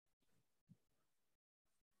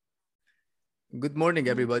Good morning,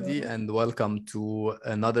 everybody, Okay. and welcome to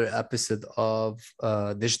another episode of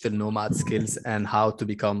Digital Nomad Skills and How to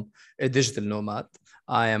Become a Digital Nomad.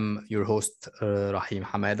 I am your host, Rahim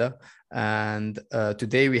Hamada, and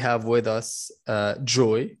today we have with us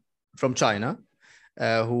Joy from China,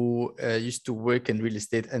 who used to work in real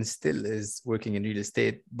estate and still is working in real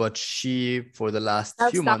estate, but she, for the last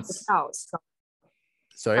few Five-star months, hotels.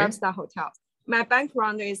 sorry? Five-star hotels. My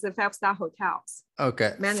background is the five-star hotels.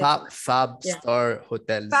 Okay, Management. Five-star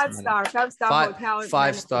hotels. Five-star hotel. Five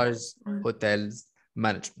management. stars hotels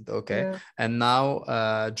management. Okay, Yeah. and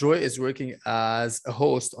now Joy is working as a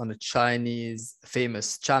host on a Chinese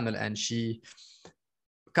famous channel, and she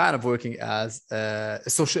kind of working as a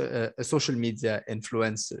social media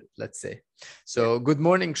influencer, let's say. So, good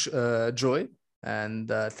morning, Joy, and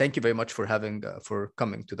thank you very much for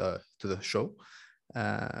coming to the show.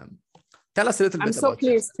 Tell us a little bit I'm so about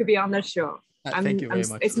pleased to be on the show. thank you very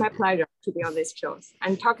much. It's my pleasure to be on this show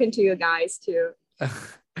and talking to you guys too.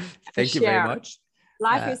 Thank you very much.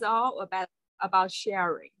 Life is all about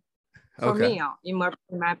sharing. For me, in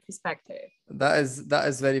my perspective. That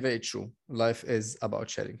is very, very true. Life is about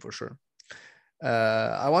sharing for sure.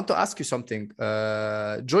 I want to ask you something.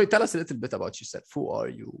 Joy, tell us a little bit about yourself. Who are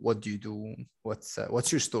you? What do you do? What's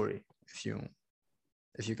your story, if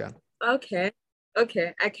you can? Okay.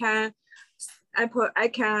 I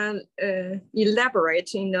can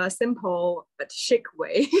elaborate in a simple but chic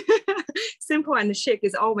way. Simple and chic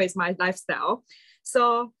is always my lifestyle.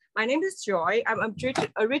 So my name is Joy. I'm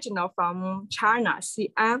original from China,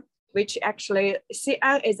 Xi'an, which actually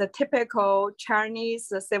Xi'an is a typical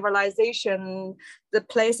Chinese civilization, the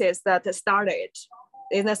places that started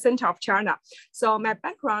in the center of China. So my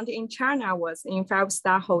background in China was in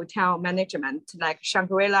five-star hotel management, like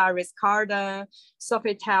Shangri-La, Ritz-Carlton,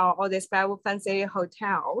 Sofitel, all these very fancy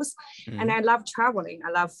hotels. Mm-hmm. And I love traveling,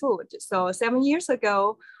 I love food. So 7 years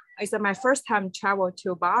ago, it's my first time travel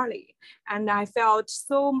to Bali. And I felt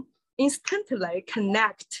so instantly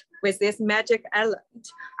connect with this magic island.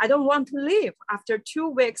 I don't want to leave after 2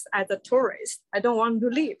 weeks as a tourist. I don't want to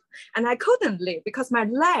leave. And I couldn't leave because my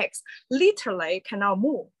legs literally cannot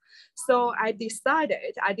move. So I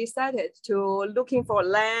decided to looking for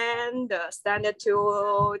land, started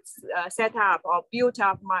to set up or build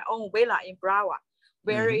up my own villa in Brava,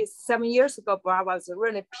 where mm-hmm. 7 years ago, Brava was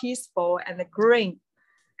really peaceful and green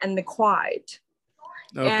and quiet.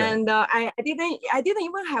 Okay. And I didn't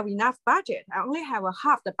even have enough budget. I only have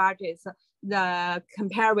half the budget.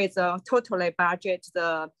 Compared with the totally budget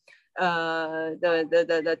the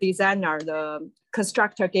designer, the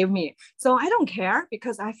constructor gave me. So I don't care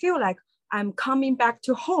because I feel like I'm coming back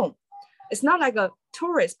to home. It's not like a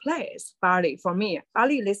tourist place, Bali for me.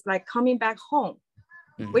 Bali is like coming back home,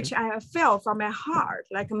 mm-hmm. which I felt from my heart.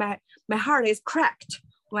 Like my heart is cracked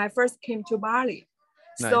when I first came to Bali.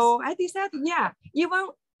 Nice. So I decided, even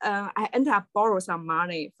I ended up borrow some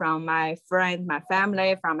money from my friend, my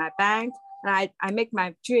family, from my bank, and I make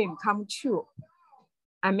my dream come true.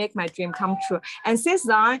 And since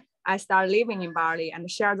then, I started living in Bali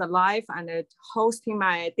and share the life and hosting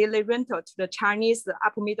my daily rental to the Chinese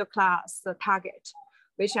upper middle class target,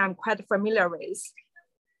 which I'm quite familiar with.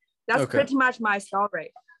 That's pretty much my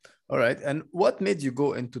story. All right. And what made you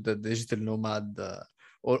go into the digital nomad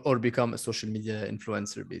or become a social media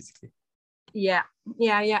influencer, basically? Yeah.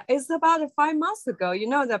 It's about 5 months ago. You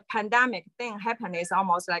know, the pandemic thing happened is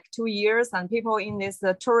almost like 2 years, and people in this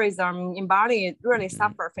tourism in Bali really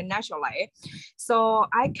suffer financially. So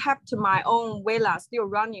I kept my own villa still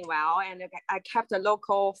running well, and I kept the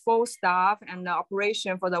local full staff and the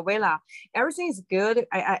operation for the villa. Everything is good.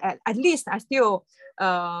 I at least I still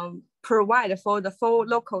provide for the full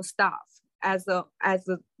local staff. As the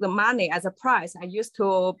money, as a price, I used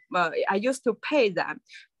to pay them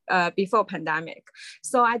before pandemic.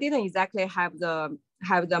 So I didn't exactly have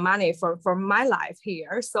the money for my life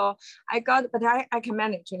here. So but I can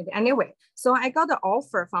manage it anyway. So I got the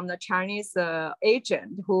offer from the Chinese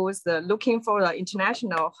agent who's looking for an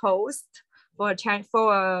international host one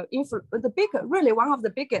of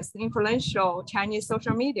the biggest influential Chinese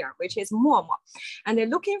social media, which is Momo. And they're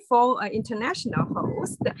looking for an international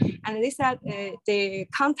host. And they said, they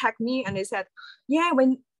contact me and they said, we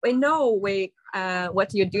know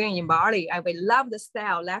what you're doing in Bali. I will love the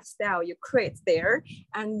lifestyle you create there.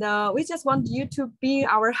 And we just want you to be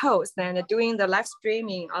our host and doing the live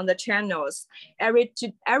streaming on the channels every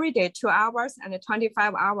day, 2 hours and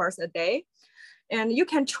 25 hours a day. And you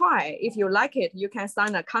can try. If you like it, you can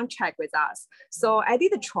sign a contract with us. So I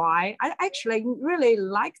did try. I actually really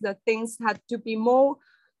like the things had to be more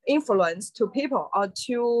influence to people or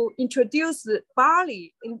to introduce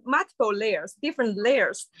Bali in multiple layers, different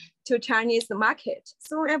layers to Chinese market.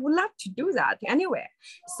 So I would love to do that anyway.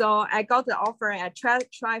 So I got the offer. I tried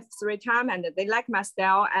 3 times and they like my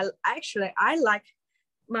style. I like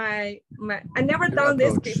I never done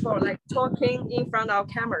this before, like talking in front of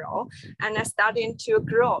camera, and I starting to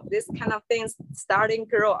grow. This kind of things starting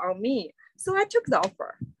grow on me. So I took the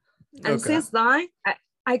offer. And since then,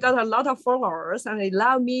 I got a lot of followers and they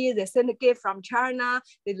love me. They send a gift from China.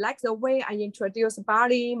 They like the way I introduce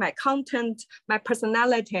Bali, my content, my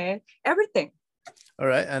personality, everything. All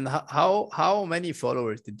right. And how many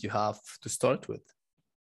followers did you have to start with?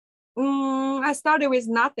 I started with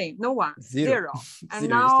nothing, no one, zero. And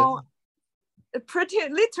Zero, now pretty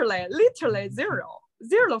literally zero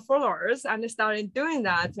followers, and started doing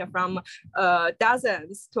that from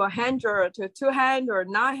dozens to 100 to 200.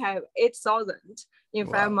 Now I have 8,000 in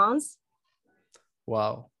 5 months.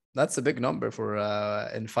 Wow, that's a big number for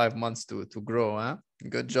in 5 months to grow, huh?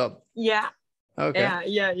 Good job. Yeah. Okay.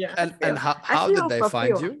 Yeah. And how did they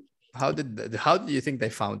find you? How do you think they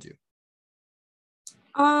found you?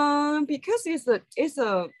 Because it's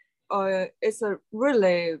a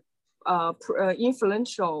really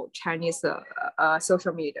influential Chinese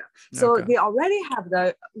social media. So they already have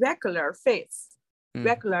the regular face,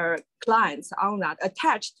 regular clients on that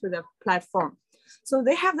attached to the platform. So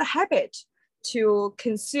they have the habit to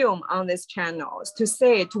consume on these channels, to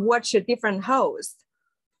watch different hosts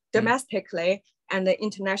domestically and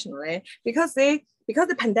internationally, because the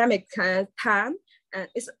pandemic time, and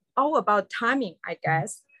it's all about timing, I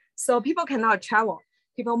guess. So people cannot travel.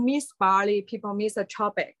 People miss Bali, people miss the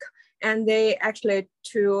tropic. And they actually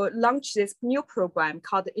to launch this new program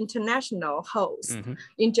called International Host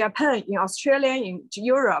in Japan, in Australia, in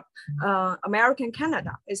Europe, America,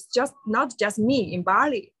 Canada. It's just not just me in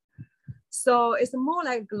Bali. So it's more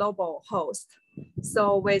like global host.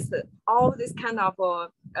 So with all this kind of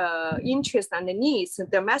interest and needs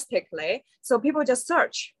domestically, so people just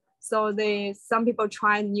search. So some people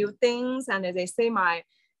try new things and they say my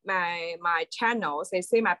channels, they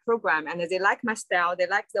see my program and they like my style, they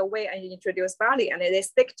like the way I introduce Bali and they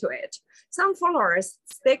stick to it. Some followers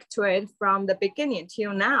stick to it from the beginning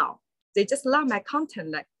till now. They just love my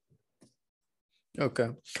content. Okay,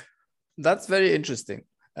 that's very interesting.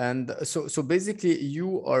 And so basically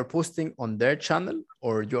you are posting on their channel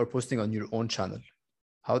or you are posting on your own channel?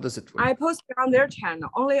 How does it work? I post on their channel,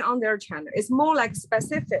 only on their channel. It's more like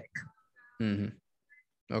specific.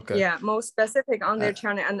 Okay. Yeah, more specific on their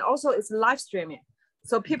channel. And also it's live streaming.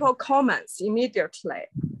 So people comments immediately.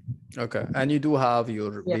 Okay. And you do have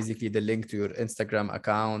your basically the link to your Instagram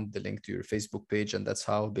account, the link to your Facebook page, and that's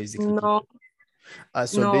how basically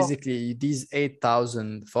basically these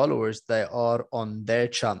 8,000 followers, they are on their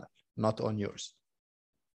channel, not on yours.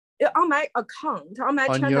 On my account, on my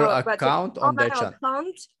channel. On your account, on their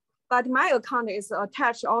channel. But my account is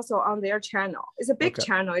attached also on their channel. It's a big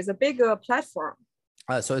channel. It's a big platform.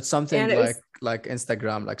 So it's something like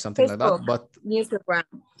Instagram, like something Facebook, like that, but Instagram.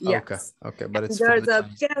 Yes. Okay, but it's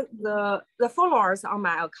the followers on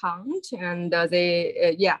my account, and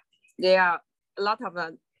they are a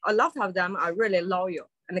lot of them are really loyal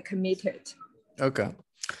and committed. Okay,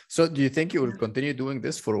 so do you think you will continue doing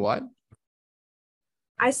this for a while?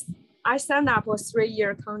 I signed up for a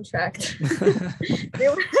 3-year contract.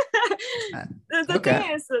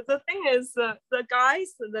 The thing is, the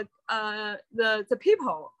guys, the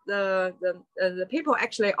people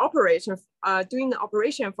actually doing the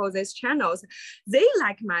operation for these channels, they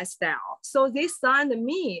like my style, so they signed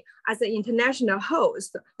me as an international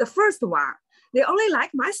host. The first one, they only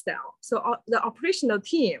like my style. So the operational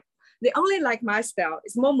team, they only like my style.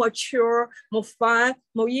 It's more mature, more fun,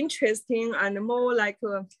 more interesting, and more like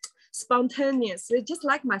spontaneous. They just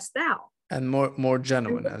like my style. And more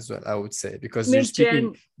genuine as well, I would say, because you're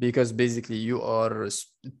speaking, because basically you are,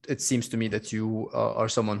 it seems to me that you are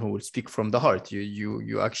someone who will speak from the heart.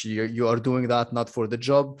 You actually are doing that not for the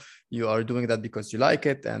job, you are doing that because you like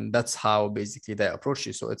it, and that's how basically they approach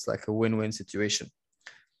you. So it's like a win-win situation.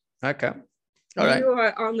 Okay, all right. You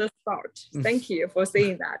are on the spot. Thank you for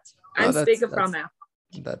saying that. I'm speaking from now.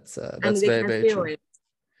 That's very true.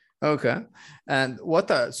 Okay, and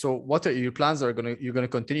what are your plans? You're gonna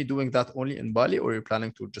continue doing that only in Bali, or you're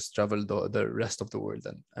planning to just travel the rest of the world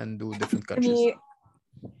and do different countries? I mean,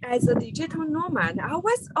 as a digital nomad, I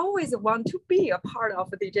always want to be a part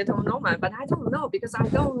of a digital nomad, but I don't know because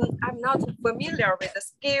I'm not familiar with the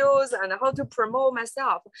skills and how to promote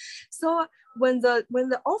myself. So when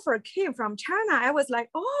the offer came from China, I was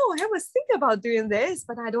like, oh, I was thinking about doing this,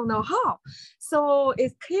 but I don't know how. So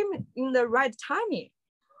it came in the right timing.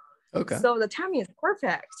 Okay. So the timing is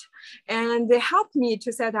perfect. And they helped me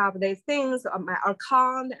to set up the things on my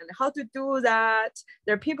account and how to do that.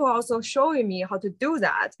 There are people also showing me how to do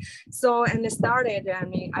that. So, and it started,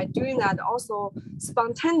 I doing that also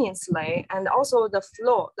spontaneously, and also the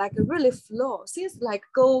flow, like really flow. Seems like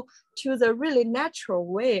go to the really natural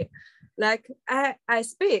way. Like I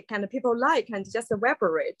speak and people like and just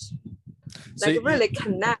vibrate, So like really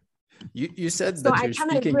connect. You said So that I you're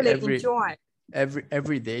kind of speaking really enjoy.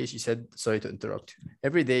 every day. You said, sorry to interrupt you.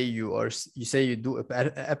 Every day you say you do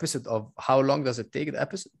an episode of, how long does it take, the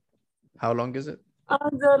episode? How long is it?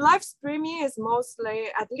 The live streaming is mostly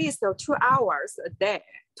at least 2 hours a day,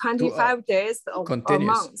 25 days a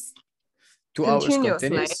month. 2 hours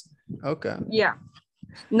continuous? Okay. Yeah,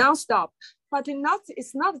 non-stop. But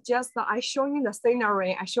it's not just I showing the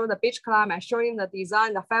scenery, I show the beach club, I showing the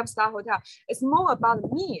design, the 5-star hotel. It's more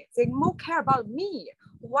about me. They more care about me.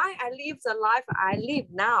 Why I live the life I live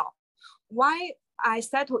now. Why I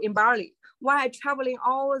settle in Bali. Why I traveling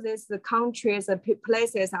all these countries and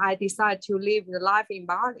places, I decide to live the life in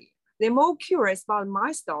Bali. They're more curious about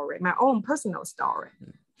my story, my own personal story.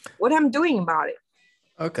 What I'm doing in Bali.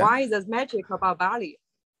 Okay. Why is this magic about Bali?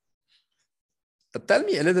 But tell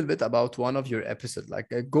me a little bit about one of your episodes.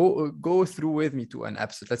 Like go through with me to an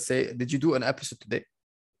episode. Let's say, did you do an episode today?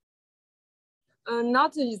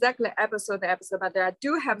 Not exactly episode, but I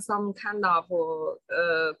do have some kind of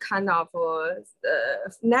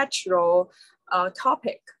natural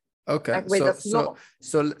topic. Okay, like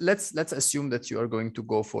so let's assume that you are going to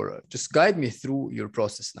go for just guide me through your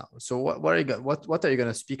process now. So what are you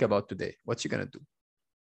gonna speak about today? What you gonna do?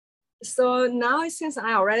 So now, since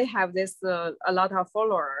I already have this a lot of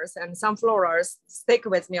followers, and some followers stick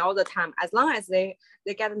with me all the time, as long as they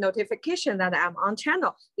get a notification that I'm on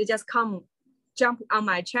channel, they just jump on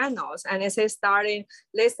my channels and they say starting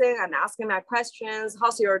listening and asking my questions.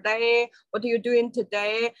 How's your day? What are you doing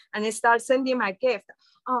today? And they start sending my gift.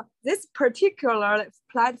 This particular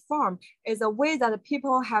platform is a way that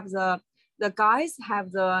people have the guys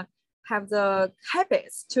have the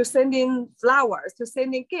habits to sending flowers, to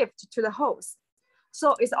sending gifts to the host.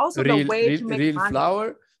 So it's also the way to make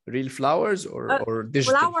money. Real flowers or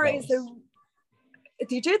digital flower flowers? Is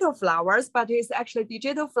digital flowers, but it's actually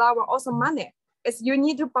digital flower also money. It's you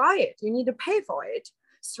need to buy it, you need to pay for it.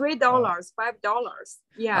 $3, $5.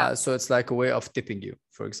 Yeah. So it's like a way of tipping you,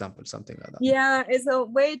 for example, something like that. Yeah, it's a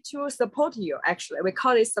way to support you. Actually, we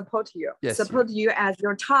call it support you. Yes, support you as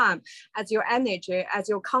your time, as your energy, as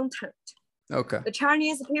your content. Okay. The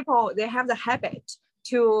Chinese people, they have the habit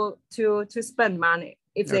to spend money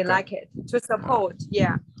if they like it, to support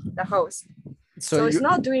the host. So it's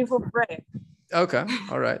not doing for free. Okay,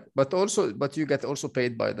 all right, but you get also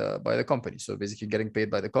paid by the company. So basically, getting paid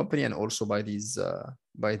by the company and also by these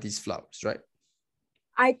flowers, right?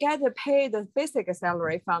 I get paid the basic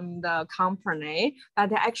salary from the company,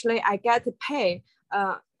 but actually I get to pay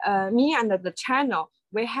me and the channel.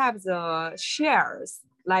 We have the shares,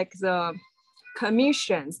 like the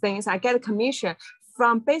commissions things. I get a commission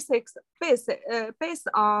from based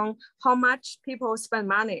on how much people spend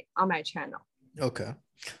money on my channel. Okay.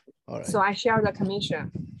 All right. So I share the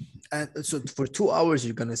commission. And so for 2 hours,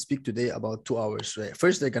 you're going to speak today about 2 hours, right?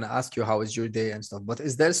 First, they're going to ask you, how is your day and stuff. But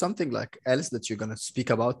is there something like else that you're going to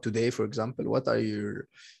speak about today, for example?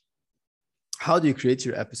 How do you create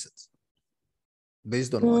your episodes?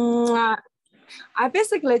 Based on what? I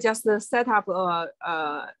basically just set up a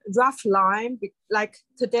rough line. Like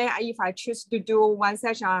today, if I choose to do one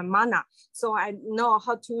session on mana, so I know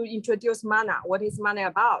how to introduce mana. What is mana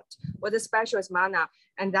about? What is special is mana?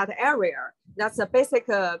 And that area, that's a basic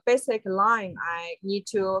line I need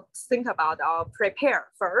to think about or prepare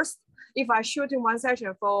first. If I shoot in one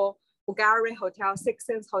session for Bulgari Hotel, Six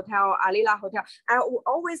Senses Hotel, Alila Hotel, I will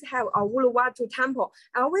always have a Uluwatu Temple.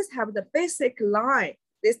 I always have the basic line.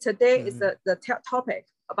 This today is the topic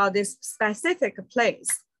about this specific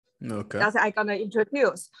place. Okay. That I'm gonna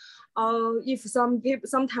introduce. If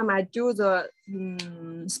sometimes I do the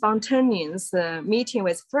spontaneous meeting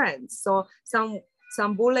with friends. So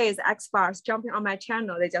some bullies, experts jumping on my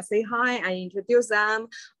channel, they just say hi, I introduce them,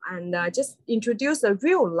 and just introduce the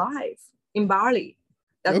real life in Bali.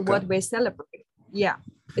 That's what we celebrate. Yeah,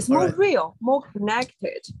 it's more real, more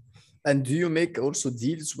connected. And do you make also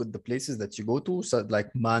deals with the places that you go to, so like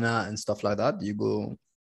Mana and stuff like that? Do you go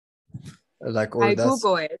like, or I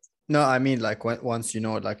Google it. No, I mean like once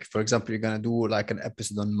like for example, you're gonna do like an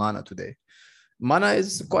episode on Mana today. Mana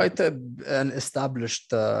is quite an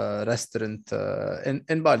established restaurant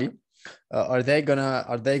in Bali. Are they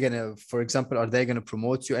gonna, for example, are they gonna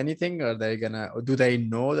promote you anything? Or do they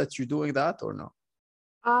know that you're doing that or no?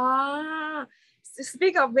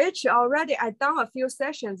 Speak of which, already I done a few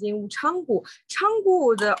sessions in Changgu.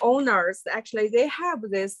 Changgu, the owners, actually, they have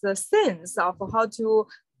this sense of how to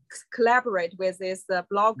collaborate with this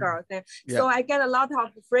blogger. So I get a lot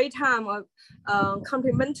of free time of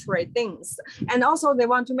complimentary things. And also they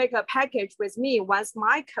want to make a package with me once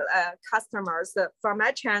my customers from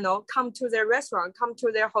my channel come to their restaurant, come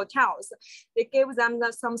to their hotels. They give them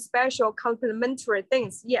some special complimentary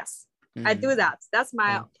things. Yes, I do that. That's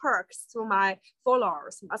my perks to my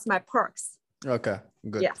followers. That's my perks. Okay,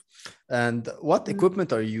 good. Yeah. And what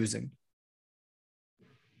equipment are you using?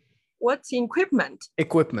 What equipment?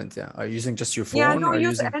 Equipment, yeah. Are you using just your phone? Yeah, I don't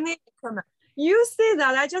use any equipment. You see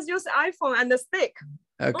that I just use iPhone and the stick.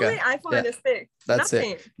 Okay. Only iPhone and the stick. That's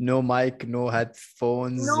Nothing. it. No mic, no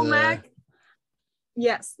headphones. No mic.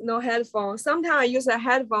 Yes, no headphone. Sometimes I use a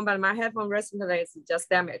headphone, but my headphone recently is just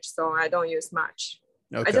damaged, so I don't use much.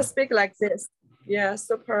 Okay. I just speak like this. Yeah,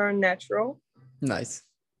 super natural. Nice.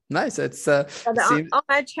 Nice. It's on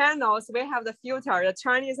my channels, we have the filter. The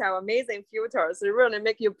Chinese have amazing filters. They really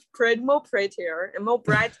make you more prettier and more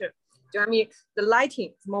brighter. Do you know what I mean? The lighting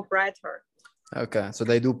is more brighter. Okay, so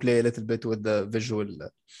they do play a little bit with the visual,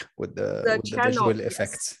 with the visual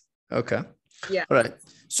effects. Okay. Yeah. All right.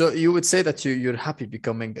 So you would say that you're happy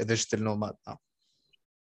becoming a digital nomad now?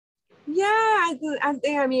 Yeah,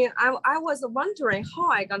 I mean, I was wondering how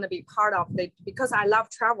I gonna be part of it because I love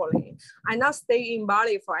traveling. I not stay in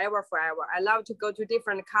Bali forever. I love to go to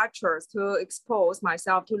different cultures to expose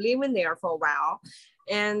myself to living there for a while.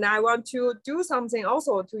 And I want to do something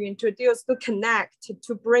also to introduce, to connect,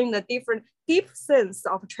 to bring the deep sense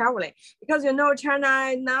of traveling. Because you know,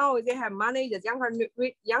 China now they have money, the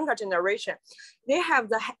younger generation, they have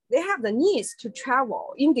the needs to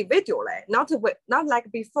travel individually, not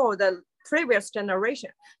like before the previous generation.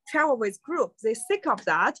 Travel with groups, they sick of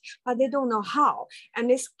that, but they don't know how, and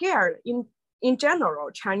they're scared. In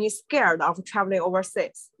general, Chinese scared of traveling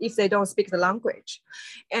overseas if they don't speak the language.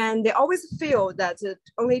 And they always feel that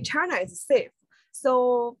only China is safe.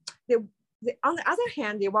 So on the other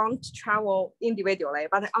hand, they want to travel individually,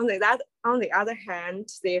 but on the other hand,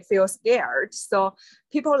 they feel scared. So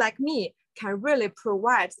people like me can really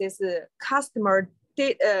provide this customer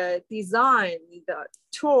design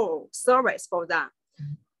tool service for them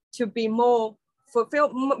to be more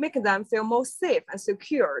make them feel more safe and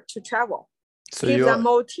secure to travel. So give them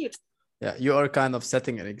more tips. Yeah, you are kind of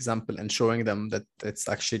setting an example and showing them that it's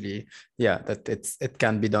actually, that it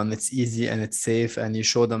can be done. It's easy and it's safe, and you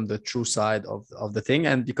show them the true side of the thing.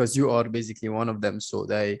 And because you are basically one of them, so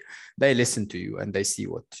they listen to you and they see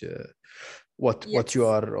what you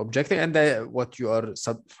are objecting and what you are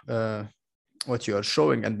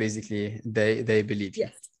showing, and basically they believe you.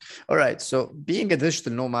 All right. So being a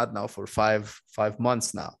digital nomad now for five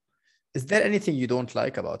months now, is there anything you don't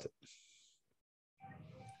like about it?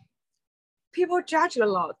 People judge a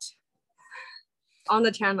lot on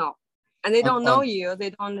the channel, and they don't know you. They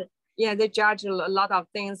don't. Yeah, they judge a lot of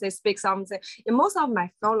things. They speak something. And most of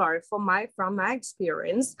my followers, from my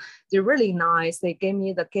experience, they're really nice. They give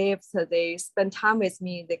me the gifts. They spend time with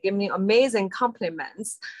me. They give me amazing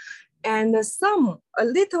compliments. And a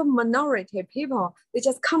little minority people, they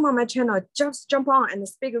just come on my channel, just jump on and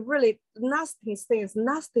speak really nasty things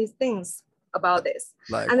about this,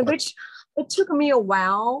 which it took me a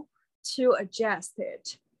while to adjust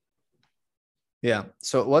it. Yeah.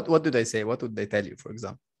 So what do they say? What would they tell you, for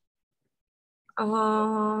example?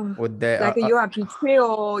 Would they you are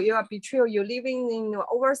betrayal? You're living in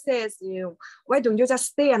overseas. Why don't you just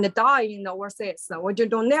stay and die in overseas? Why you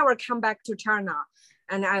don't never come back to China?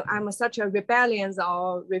 And I'm such a rebellion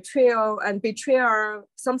or betrayer,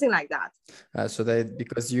 something like that. So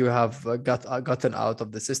because you have gotten out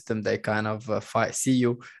of the system, they kind of see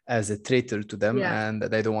you as a traitor to them, and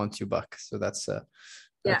they don't want you back. So that's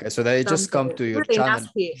okay. So they just come to your channel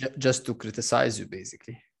just to criticize you,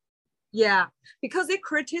 basically. Yeah, because they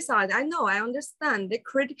criticize. I know, I understand. They're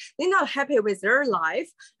not happy with their life,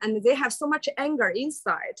 and they have so much anger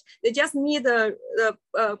inside. They just need a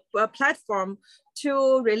platform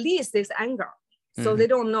to release this anger. So they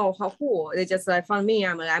don't know who. They just like, for me,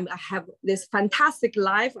 I have this fantastic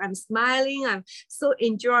life. I'm smiling. I'm so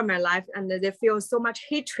enjoy my life, and they feel so much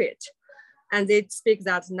hatred, and they speak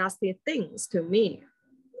that nasty things to me.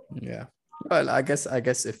 Yeah. Well, I guess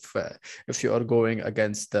if you are going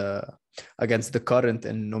against the current,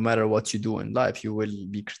 and no matter what you do in life, you will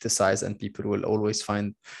be criticized, and people will always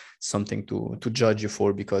find something to judge you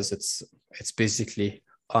for, because it's basically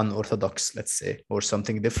unorthodox, let's say, or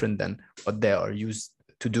something different than what they are used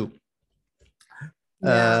to do.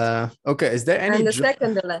 Yeah. Okay. Is there any? And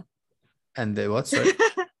secondly. And what? Sorry.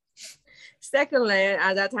 Secondly,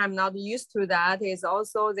 at that time, not used to that is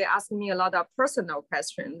also they ask me a lot of personal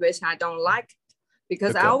questions, which I don't like,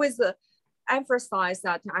 because I always emphasize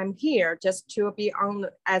that I'm here just to be on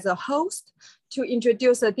as a host to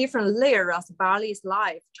introduce a different layer of Bali's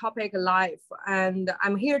life, topic life. And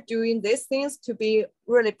I'm here doing these things to be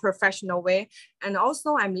really professional way. And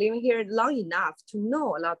also I'm living here long enough to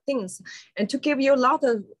know a lot of things and to give you a lot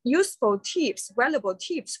of useful tips, valuable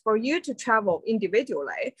tips for you to travel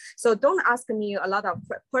individually. So don't ask me a lot of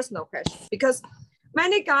personal questions, because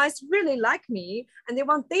many guys really like me and they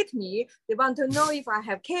want to date me. They want to know if I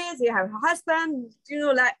have kids, if I have a husband, you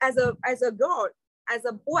know, like as a girl, as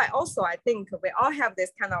a boy also, I think we all have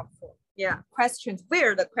this kind of, questions,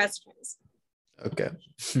 weird questions. Okay.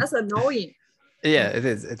 That's annoying. Yeah, it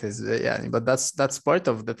is. Yeah, but that's part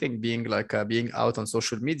of the thing, being like being out on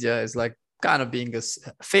social media is like kind of being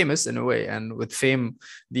famous in a way. And with fame,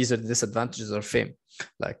 these are the disadvantages of fame.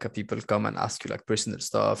 Like people come and ask you like personal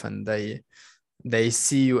stuff, and they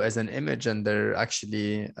see you as an image, and they're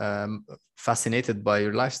actually fascinated by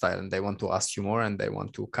your lifestyle, and they want to ask you more, and they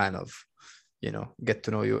want to kind of, you know, get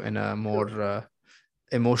to know you in a more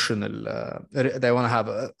emotional, they want to have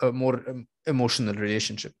a more emotional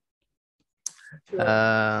relationship.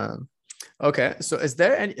 Okay, so is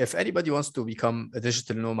there any, if anybody wants to become a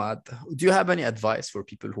digital nomad, do you have any advice for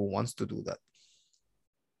people who wants to do that?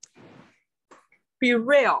 Be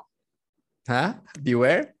real. Huh?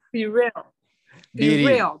 Beware? Be real. Be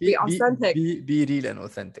real. Be authentic. Be real and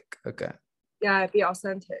authentic. Okay. Yeah, be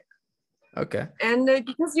authentic. Okay. And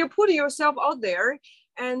because you put yourself out there,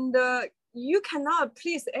 and you cannot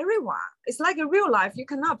please everyone. It's like a real life. You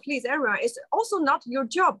cannot please everyone. It's also not your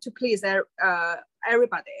job to please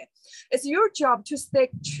everybody. It's your job to stay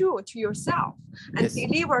true to yourself and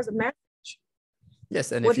deliver the message.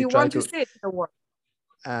 Yes, and what if you want to say to the world.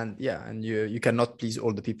 And and you cannot please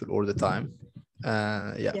all the people all the time.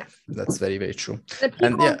 That's very, very true. The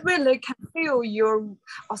people really can feel your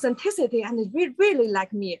authenticity, and they really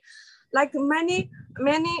like me. Like many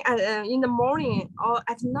in the morning or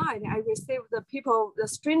at night, I received the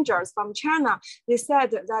strangers from China. They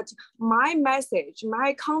said that my message,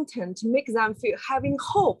 my content makes them feel having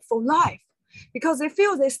hope for life, because they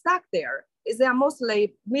feel they're stuck there. They are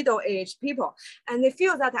mostly middle-aged people, and they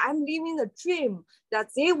feel that I'm living the dream that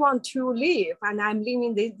they want to live, and I'm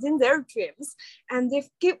living in their dreams, and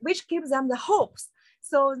which gives them the hopes.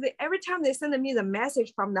 So every time they send me the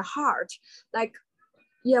message from the heart, like,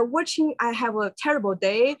 watching, I have a terrible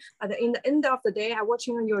day, but in the end of the day, I'm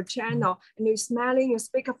watching on your channel, and you're smiling, you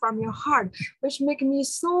speak from your heart, which make me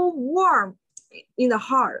so warm in the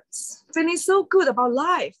heart, feeling so good about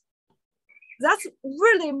life. That's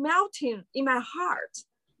really melting in my heart.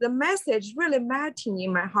 The message really melting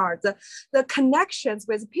in my heart. The connections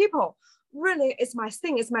with people really is my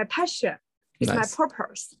thing, it's my passion, it's my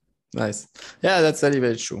purpose. Nice. Yeah, that's very,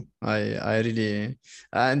 very true. I really,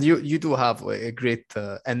 and you do have a great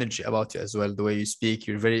energy about you as well. The way you speak,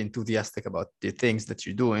 you're very enthusiastic about the things that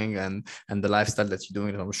you're doing and the lifestyle that you're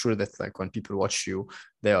doing. And I'm sure that like when people watch you,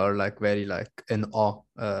 they are like very like in awe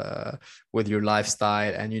with your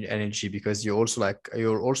lifestyle and your energy, because you're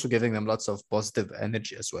also giving them lots of positive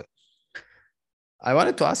energy as well. I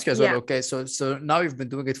wanted to ask you as well. Okay, so now you've been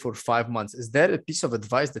doing it for 5 months. Is there a piece of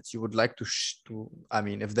advice that you would like to I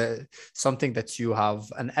mean, if there something that you have,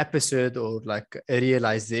 an episode or like a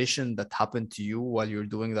realization that happened to you while you're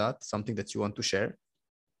doing that, something that you want to share?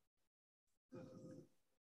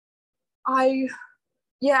 I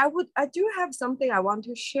do have something I want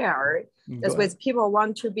to share. That's with people who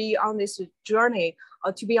want to be on this journey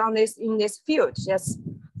or to be on in this field. Yes,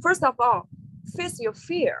 first of all, face your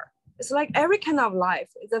fear. It's like every kind of life.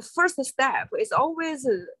 The first step is always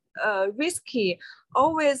risky.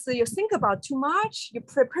 Always you think about too much, you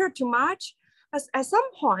prepare too much. At some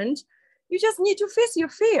point, you just need to face your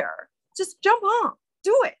fear. Just jump on,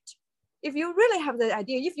 do it. If you really have the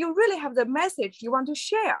idea, if you really have the message you want to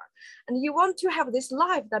share, and you want to have this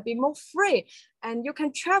life that be more free, and you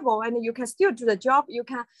can travel and you can still do the job,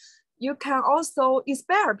 you can also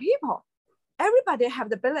inspire people. Everybody have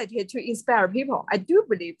the ability to inspire people. I do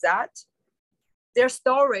believe that. Their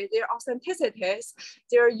story, their authenticities,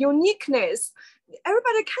 their uniqueness,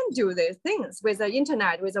 everybody can do these things with the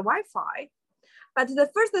internet, with the Wi-Fi. But the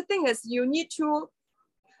first thing is you need to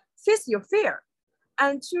face your fear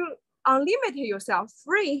and to unlimit yourself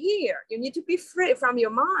free here. You need to be free from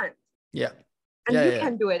your mind. Yeah. And you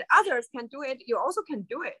can do it. Others can do it. You also can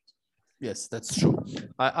do it. Yes, that's true.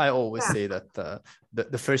 I always say that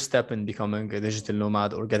the first step in becoming a digital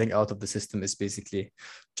nomad or getting out of the system is basically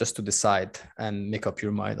just to decide and make up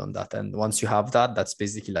your mind on that. And once you have that, that's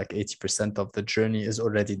basically like 80% of the journey is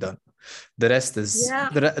already done. The rest is Yeah.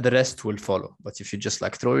 the rest will follow. But if you just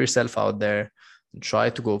like throw yourself out there and try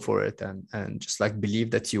to go for it, and just like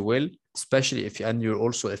believe that you will, especially if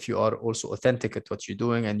you are also authentic at what you're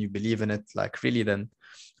doing and you believe in it, like really, then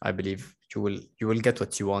I believe you will get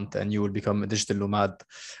what you want, and you will become a digital nomad,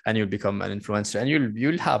 and you'll become an influencer, and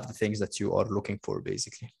you'll have the things that you are looking for,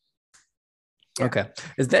 basically. Yeah. Okay.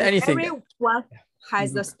 Is there and anything? Everyone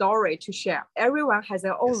has a story to share. Everyone has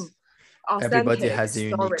their own authentic Everybody has a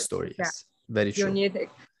unique story. Yes. Very true. Unique.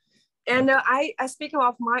 And I speak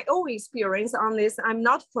of my own experience on this. I'm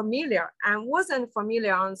not familiar and wasn't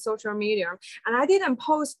familiar on social media. And I didn't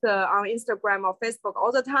post on Instagram or Facebook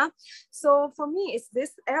all the time. So for me,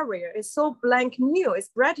 this area is so blank new, it's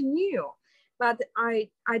brand new. But I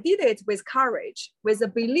did it with courage, with the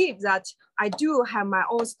belief that I do have my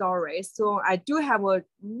own story. So I do have a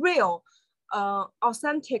real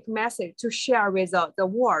authentic message to share with the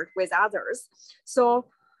world, with others. So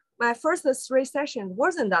my first 3 sessions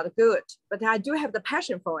wasn't that good, but I do have the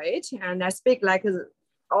passion for it. And I speak like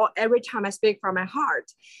every time I speak from my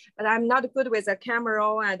heart, but I'm not good with the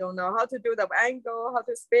camera. I don't know how to do the angle, how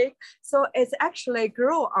to speak. So it's actually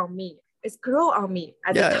grow on me. It's grow on me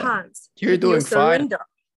at the times. You're doing fine.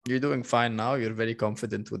 You're doing fine now. You're very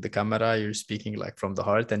confident with the camera. You're speaking like from the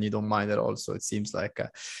heart, and you don't mind at all. So it seems like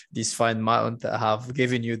these fine months have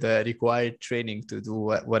given you the required training to do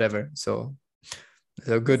whatever. So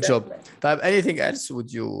good job. Anything else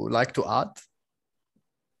would you like to add?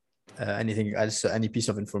 Anything else? Any piece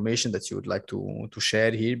of information that you would like to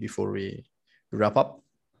share here before we wrap up?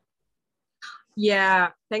 Yeah,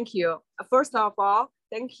 thank you. First of all,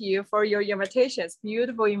 thank you for your invitations.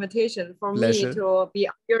 Beautiful invitation for me to be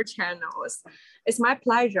on your channels. It's my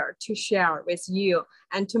pleasure to share with you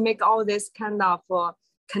and to make all this kind of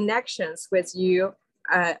connections with you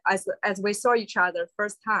as we saw each other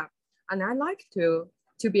first time. And I like to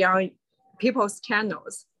be on people's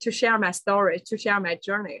channels, to share my story, to share my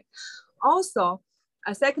journey. Also,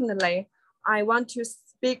 secondly, I want to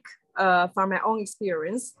speak from my own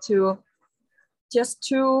experience to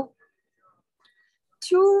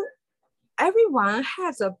everyone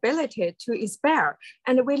has the ability to inspire.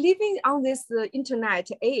 And we're living on this internet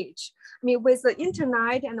age. I mean, with the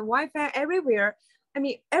internet and the Wi-Fi everywhere, I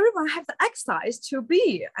mean, everyone has access to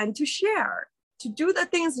be and to share, to do the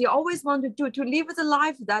things you always want to do, to live the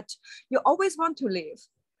life that you always want to live.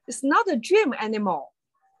 It's not a dream anymore.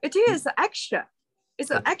 It is action. It's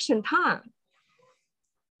an action time.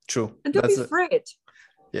 True. And don't be afraid.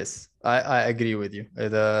 Yes, I agree with you.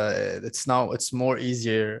 It's more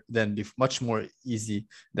easier than much more easy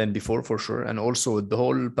than before, for sure. And also with the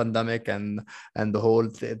whole pandemic and the whole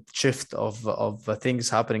shift of things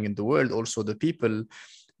happening in the world, also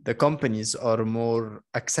the companies are more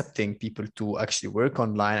accepting people to actually work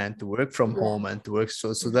online and to work from home and to work.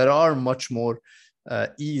 So there are much more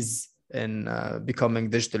ease in becoming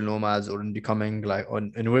digital nomads, or in becoming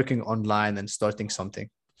in working online and starting something.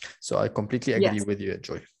 So I completely agree with you,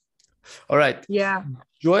 Joy. All right. Yeah.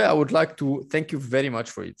 Joy, I would like to thank you very much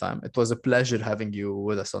for your time. It was a pleasure having you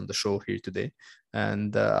with us on the show here today.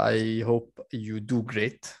 And I hope you do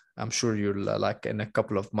great. I'm sure you'll in a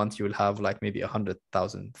couple of months, you'll have maybe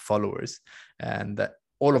 100,000 followers, and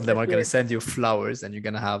all of them are going to send you flowers, and you're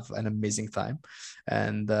going to have an amazing time.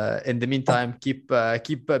 And in the meantime, keep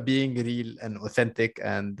being real and authentic.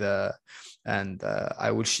 And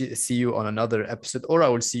I will see you on another episode, or I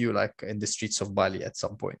will see you in the streets of Bali at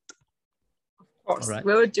some point. Of course,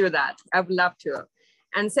 we'll do that. I would love to.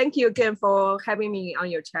 And thank you again for having me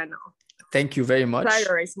on your channel. Thank you very much. The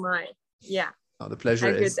pleasure is mine. Yeah. The pleasure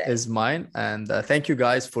is mine. And thank you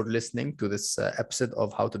guys for listening to this episode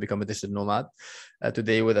of How to Become a Digital Nomad.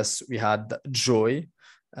 Today with us, we had Joy,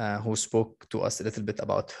 who spoke to us a little bit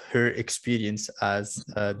about her experience as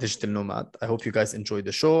a digital nomad. I hope you guys enjoyed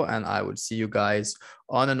the show, and I will see you guys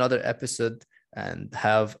on another episode, and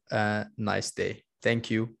have a nice day. Thank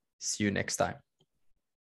you. See you next time.